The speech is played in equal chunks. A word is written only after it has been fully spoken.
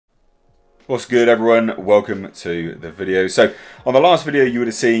What's good, everyone? Welcome to the video. So on the last video you would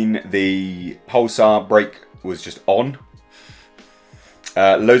have seen the Pulsar brake was just on.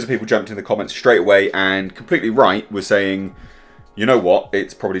 Loads of people jumped in the comments straight away and completely right were saying, you know what,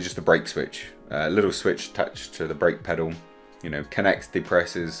 it's probably just the brake switch. A little switch attached to the brake pedal, you know, connects,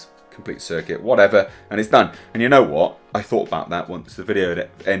 depresses, complete circuit, whatever, and it's done. And you know what, I thought about that once the video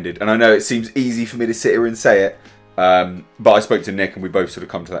had ended, and I know it seems easy for me to sit here and say it, but I spoke to Nick and we both sort of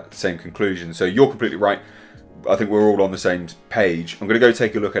come to that same conclusion. So you're completely right. I think we're all on the same page. I'm going to go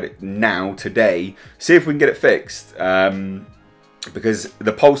take a look at it now, today, see if we can get it fixed. Because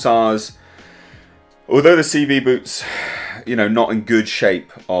the Pulsars, although the CV boots, you know, not in good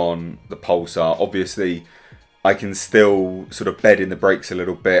shape on the Pulsar, obviously I can still sort of bed in the brakes a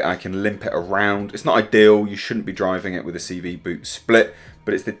little bit. I can limp it around. It's not ideal. You shouldn't be driving it with a CV boot split,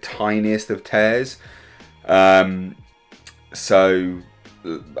 but it's the tiniest of tears. So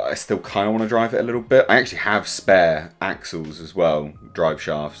I still kind of want to drive it a little bit. I actually have spare axles as well, drive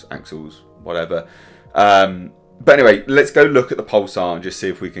shafts, axles, whatever. But anyway, let's go look at the Pulsar and just see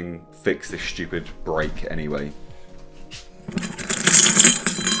if we can fix this stupid brake anyway.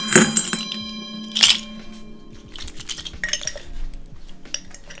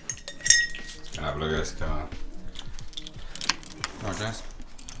 Have a look at this car. Right, Jess.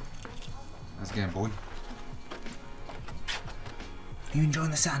 How's it going, boy? Are you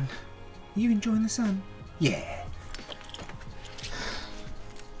enjoying the sun? Are you enjoying the sun? Yeah.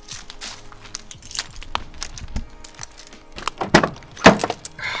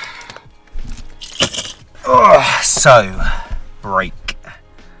 Oh, so brake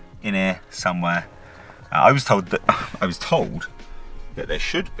in here somewhere. I was told that there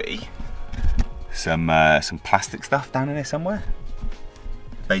should be some plastic stuff down in here somewhere.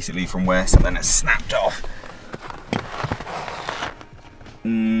 Basically from where something has snapped off.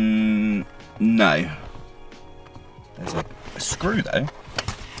 No. There's a screw though.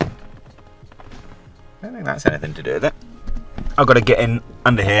 I don't think that's anything to do with it. I've got to get in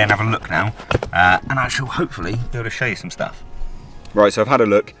under here and have a look now, and I shall hopefully be able to show you some stuff. Right, so I've had a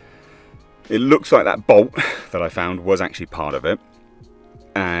look. It looks like that bolt that I found was actually part of it,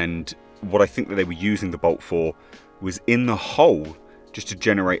 and what I think that they were using the bolt for was in the hole just to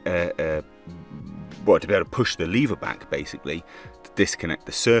generate to be able to push the lever back, basically, to disconnect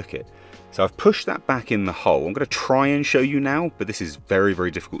the circuit. So I've pushed that back in the hole. I'm going to try and show you now, but this is very,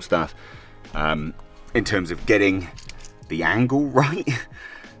 very difficult stuff in terms of getting the angle right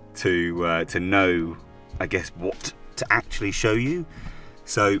to know, I guess, what to actually show you.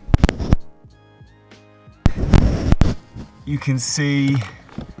 So you can see.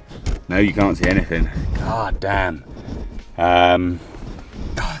 No, you can't see anything. God damn. God,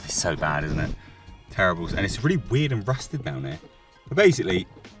 this is so bad, isn't it? Terrible. And it's really weird and rusted down there. But basically,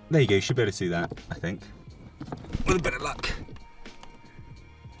 there you go. You should be able to see that, I think. With a bit of luck.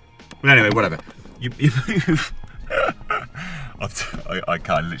 But anyway, whatever. You move. I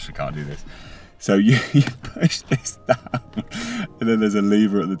literally can't do this. So you push this down, and then there's a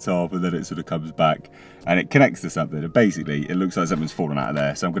lever at the top, and then it sort of comes back, and it connects to something. And basically, it looks like something's fallen out of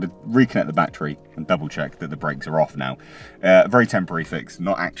there. So I'm going to reconnect the battery and double check that the brakes are off now. Very temporary fix,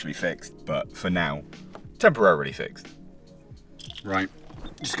 not actually fixed, but for now, temporarily fixed. Right,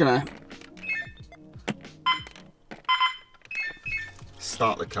 just gonna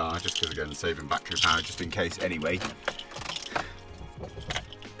start the car, just because again, saving battery power, just in case anyway.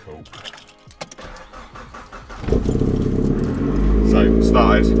 Cool. So,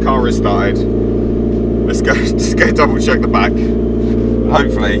 started, car is started. Let's go, just go double check the back.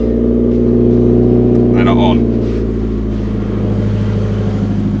 Hopefully, they're not on.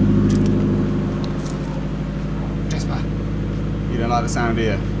 Jasper, you don't like the sound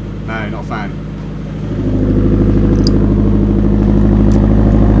here? No, not a fan.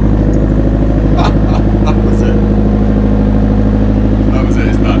 That was it. That was it,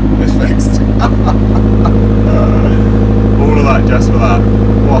 it's done. It's fixed. All of that just for that.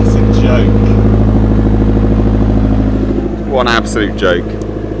 What a joke. What an absolute joke.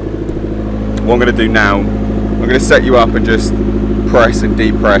 What I'm going to do now, I'm going to set you up and just press and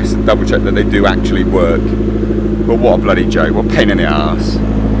depress and double check that they do actually work. But what a bloody joke. What a pain in the arse.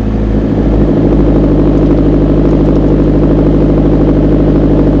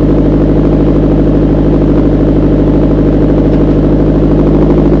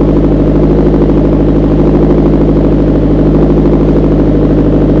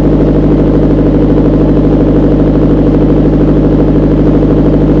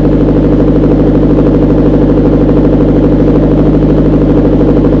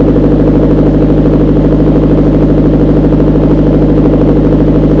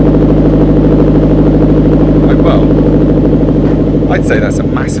 say that's a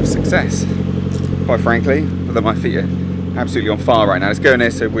massive success, quite frankly. Although my feet are absolutely on fire right now. Let's go in here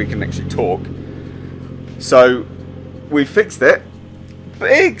so we can actually talk. So we fixed it.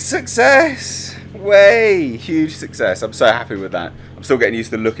 Big success! Way! Huge success. I'm so happy with that. I'm still getting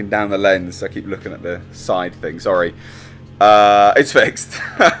used to looking down the lens. So I keep looking at the side thing. Sorry. It's fixed.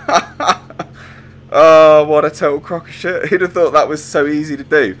 Oh, what a total crock of shit. Who'd have thought that was so easy to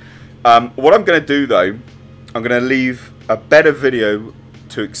do? What I'm going to do though, I'm going to leave a better video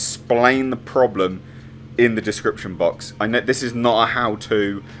to explain the problem in the description box. I know this is not a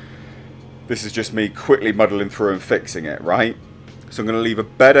how-to. This is just me quickly muddling through and fixing it, right? So I'm going to leave a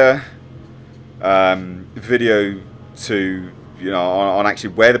better video to, you know, on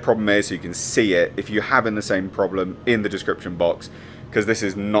actually where the problem is, so you can see it if you're having the same problem in the description box, because this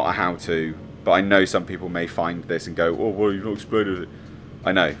is not a how-to. But I know some people may find this and go, oh, well, you've not explained it.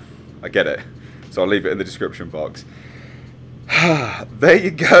 I know, I get it. So I'll leave it in the description box. There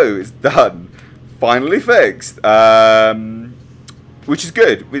you go, it's done. Finally fixed. Which is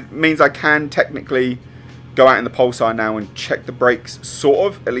good. It means I can technically go out in the Pulsar now and check the brakes,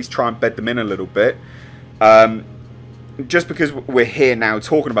 sort of. At least try and bed them in a little bit. Just because we're here now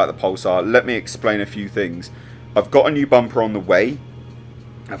talking about the Pulsar, let me explain a few things. I've got a new bumper on the way.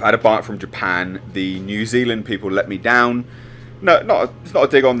 I've had a buy it from Japan. The New Zealand people let me down. No, it's not a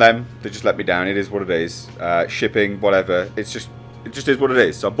dig on them. They just let me down. It is what it is. Shipping, whatever. It just is what it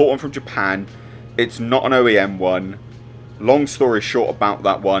is. So I bought one from Japan. It's not an OEM one. Long story short about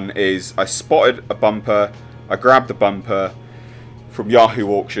that one is I spotted a bumper. I grabbed the bumper from Yahoo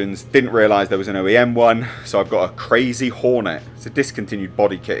Auctions. Didn't realise there was an OEM one. So I've got a crazy Hornet. It's a discontinued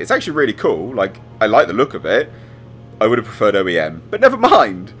body kit. It's actually really cool. Like, I like the look of it. I would have preferred OEM, but never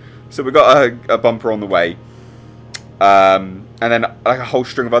mind. So we got a bumper on the way, and then like a whole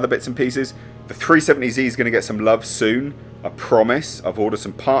string of other bits and pieces. The 370Z is going to get some love soon, I promise. I've ordered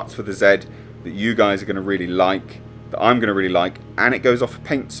some parts for the Z that you guys are going to really like, that I'm going to really like, and it goes off for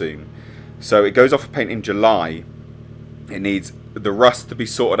paint soon. So it goes off for paint in July. It needs the rust to be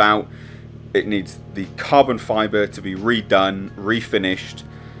sorted out. It needs the carbon fibre to be redone, refinished,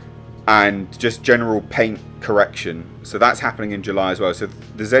 and just general paint correction. So that's happening in July as well. So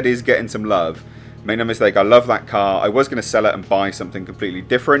the Z is getting some love. Make no mistake, I love that car. I was going to sell it and buy something completely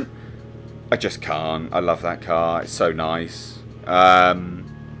different. I just can't. I love that car. It's so nice.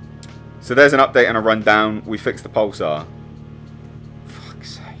 So there's an update and a rundown. We fixed the Pulsar.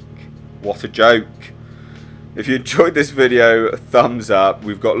 Fuck's sake. What a joke. If you enjoyed this video, a thumbs up.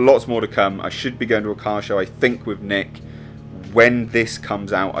 We've got lots more to come. I should be going to a car show, I think, with Nick. When this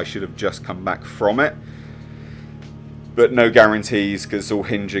comes out, I should have just come back from it. But no guarantees, because it's all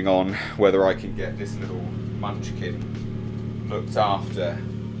hinging on whether I can get this little munchkin looked after.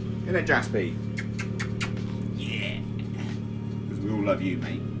 Isn't it, Jaspy? Yeah. Because we all love you,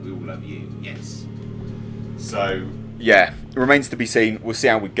 mate. We all love you. Yes. So, yeah. It remains to be seen. We'll see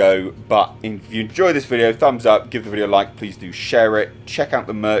how we go. But if you enjoy this video, thumbs up. Give the video a like. Please do share it. Check out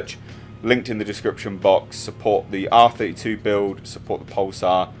the merch. Linked in the description box. Support the R32 build. Support the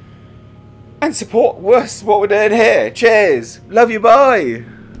Pulsar. And support what we're doing here. Cheers. Love you. Bye.